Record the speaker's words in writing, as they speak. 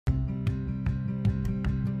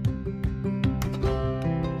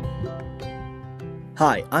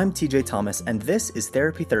Hi, I'm TJ Thomas, and this is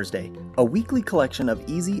Therapy Thursday, a weekly collection of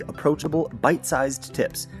easy, approachable, bite-sized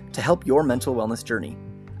tips to help your mental wellness journey.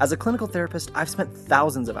 As a clinical therapist, I've spent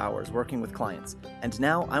thousands of hours working with clients, and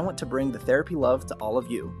now I want to bring the therapy love to all of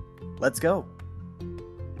you. Let's go!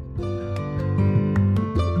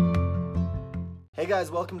 Hey guys,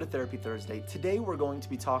 welcome to Therapy Thursday. Today we're going to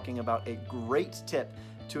be talking about a great tip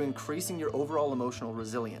to increasing your overall emotional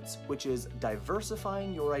resilience, which is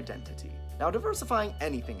diversifying your identity. Now, diversifying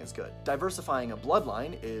anything is good. Diversifying a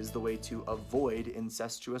bloodline is the way to avoid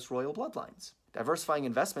incestuous royal bloodlines. Diversifying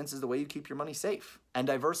investments is the way you keep your money safe. And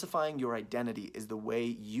diversifying your identity is the way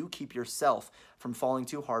you keep yourself from falling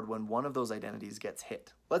too hard when one of those identities gets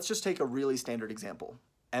hit. Let's just take a really standard example.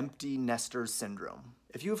 Empty nester syndrome.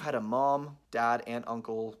 If you've had a mom, dad, aunt,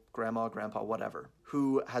 uncle, grandma, grandpa, whatever,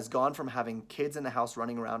 who has gone from having kids in the house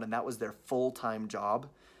running around and that was their full-time job,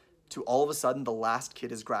 to all of a sudden the last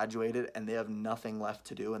kid has graduated and they have nothing left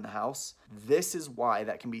to do in the house, this is why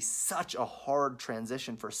that can be such a hard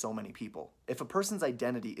transition for so many people. If a person's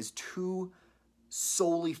identity is too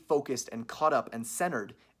solely focused and caught up and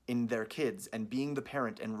centered in their kids and being the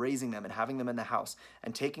parent and raising them and having them in the house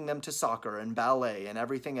and taking them to soccer and ballet and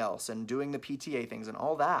everything else and doing the PTA things and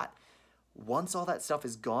all that, once all that stuff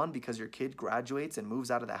is gone because your kid graduates and moves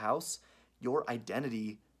out of the house, your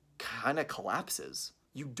identity kind of collapses.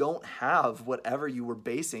 You don't have whatever you were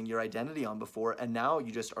basing your identity on before, and now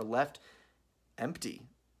you just are left empty,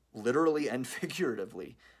 literally and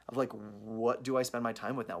figuratively, of like, what do I spend my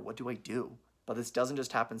time with now? What do I do? But this doesn't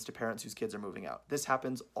just happen to parents whose kids are moving out. This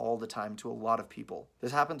happens all the time to a lot of people.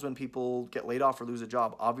 This happens when people get laid off or lose a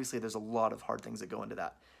job. Obviously, there's a lot of hard things that go into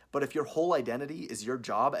that. But if your whole identity is your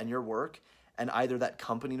job and your work, and either that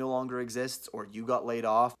company no longer exists or you got laid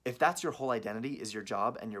off, if that's your whole identity is your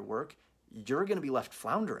job and your work, you're going to be left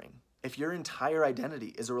floundering. If your entire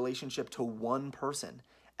identity is a relationship to one person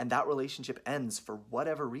and that relationship ends for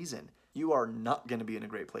whatever reason, you are not going to be in a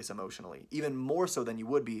great place emotionally, even more so than you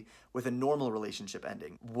would be with a normal relationship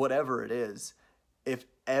ending. Whatever it is, if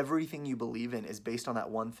everything you believe in is based on that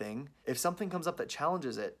one thing, if something comes up that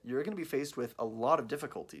challenges it, you're going to be faced with a lot of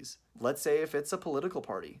difficulties. Let's say if it's a political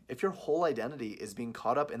party, if your whole identity is being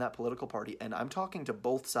caught up in that political party, and I'm talking to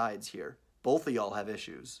both sides here, both of y'all have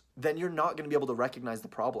issues, then you're not going to be able to recognize the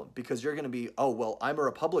problem because you're going to be, oh, well, I'm a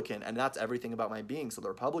Republican and that's everything about my being. So the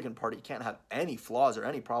Republican Party can't have any flaws or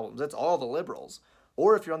any problems. It's all the liberals.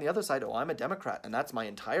 Or if you're on the other side, oh, I'm a Democrat and that's my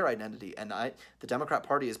entire identity and the Democrat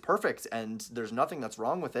Party is perfect and there's nothing that's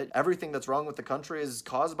wrong with it. Everything that's wrong with the country is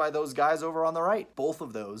caused by those guys over on the right. Both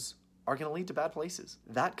of those are going to lead to bad places.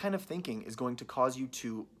 That kind of thinking is going to cause you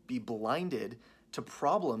to be blinded to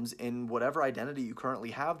problems in whatever identity you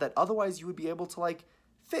currently have that otherwise you would be able to like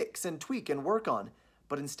fix and tweak and work on.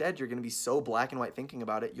 But instead, you're going to be so black and white thinking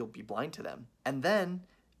about it, you'll be blind to them. And then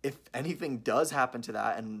if anything does happen to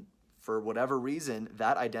that and for whatever reason,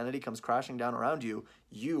 that identity comes crashing down around you,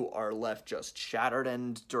 you are left just shattered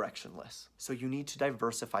and directionless. So you need to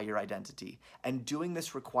diversify your identity. And doing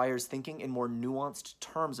this requires thinking in more nuanced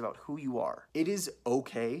terms about who you are. It is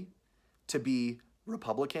okay to be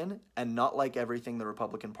Republican and not like everything the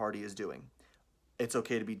Republican Party is doing. It's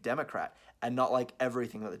okay to be Democrat and not like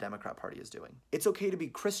everything that the Democrat Party is doing. It's okay to be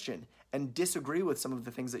Christian and disagree with some of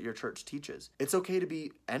the things that your church teaches. It's okay to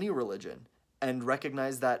be any religion and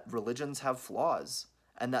recognize that religions have flaws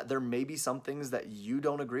and that there may be some things that you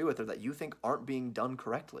don't agree with or that you think aren't being done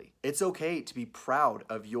correctly. It's okay to be proud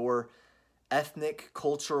of your ethnic,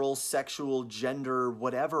 cultural, sexual, gender,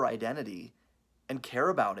 whatever identity and care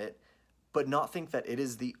about it, but not think that it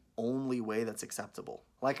is the only way that's acceptable.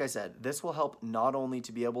 Like I said, this will help not only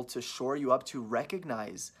to be able to shore you up to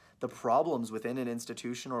recognize the problems within an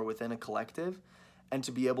institution or within a collective and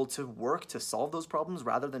to be able to work to solve those problems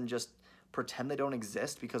rather than just pretend they don't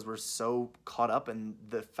exist because we're so caught up in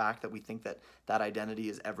the fact that we think that that identity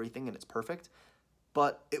is everything and it's perfect.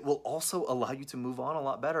 But it will also allow you to move on a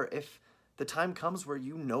lot better if the time comes where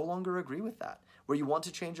you no longer agree with that, where you want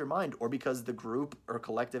to change your mind, or because the group or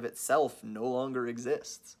collective itself no longer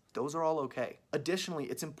exists. Those are all okay. Additionally,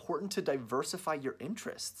 it's important to diversify your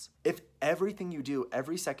interests. If everything you do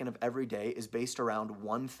every second of every day is based around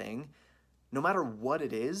one thing, no matter what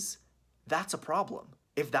it is, that's a problem.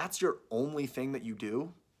 If that's your only thing that you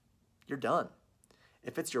do, you're done.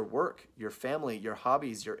 If it's your work, your family, your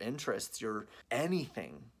hobbies, your interests, your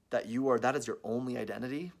anything that is your only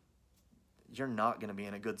identity, you're not going to be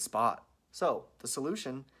in a good spot. So the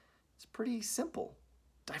solution is pretty simple.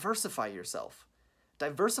 Diversify yourself.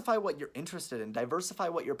 Diversify what you're interested in. Diversify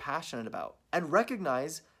what you're passionate about. And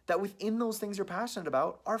recognize that within those things you're passionate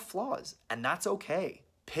about are flaws. And that's okay.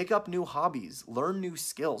 Pick up new hobbies. Learn new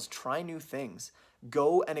skills. Try new things.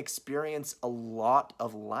 Go and experience a lot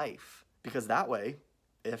of life, because that way,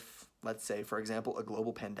 if, let's say, for example, a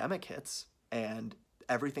global pandemic hits and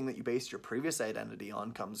everything that you based your previous identity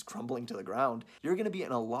on comes crumbling to the ground, you're going to be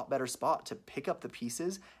in a lot better spot to pick up the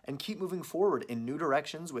pieces and keep moving forward in new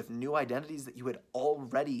directions with new identities that you had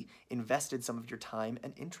already invested some of your time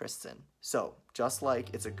and interests in. So, just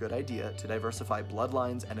like it's a good idea to diversify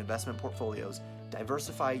bloodlines and investment portfolios,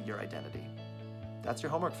 diversify your identity. That's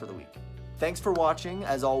your homework for the week. Thanks for watching.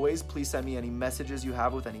 As always, please send me any messages you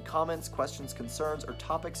have with any comments, questions, concerns, or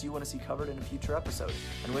topics you want to see covered in a future episode.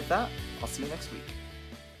 And with that, I'll see you next week.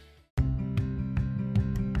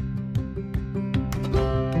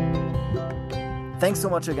 Thanks so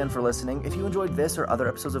much again for listening. If you enjoyed this or other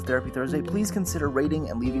episodes of Therapy Thursday, please consider rating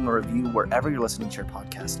and leaving a review wherever you're listening to your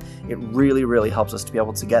podcast. It really, really helps us to be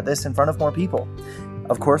able to get this in front of more people.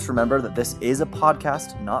 Of course, remember that this is a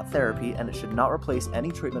podcast, not therapy, and it should not replace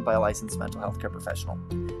any treatment by a licensed mental health care professional.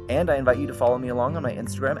 And I invite you to follow me along on my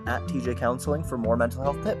Instagram @TJ Counseling for more mental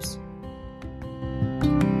health tips.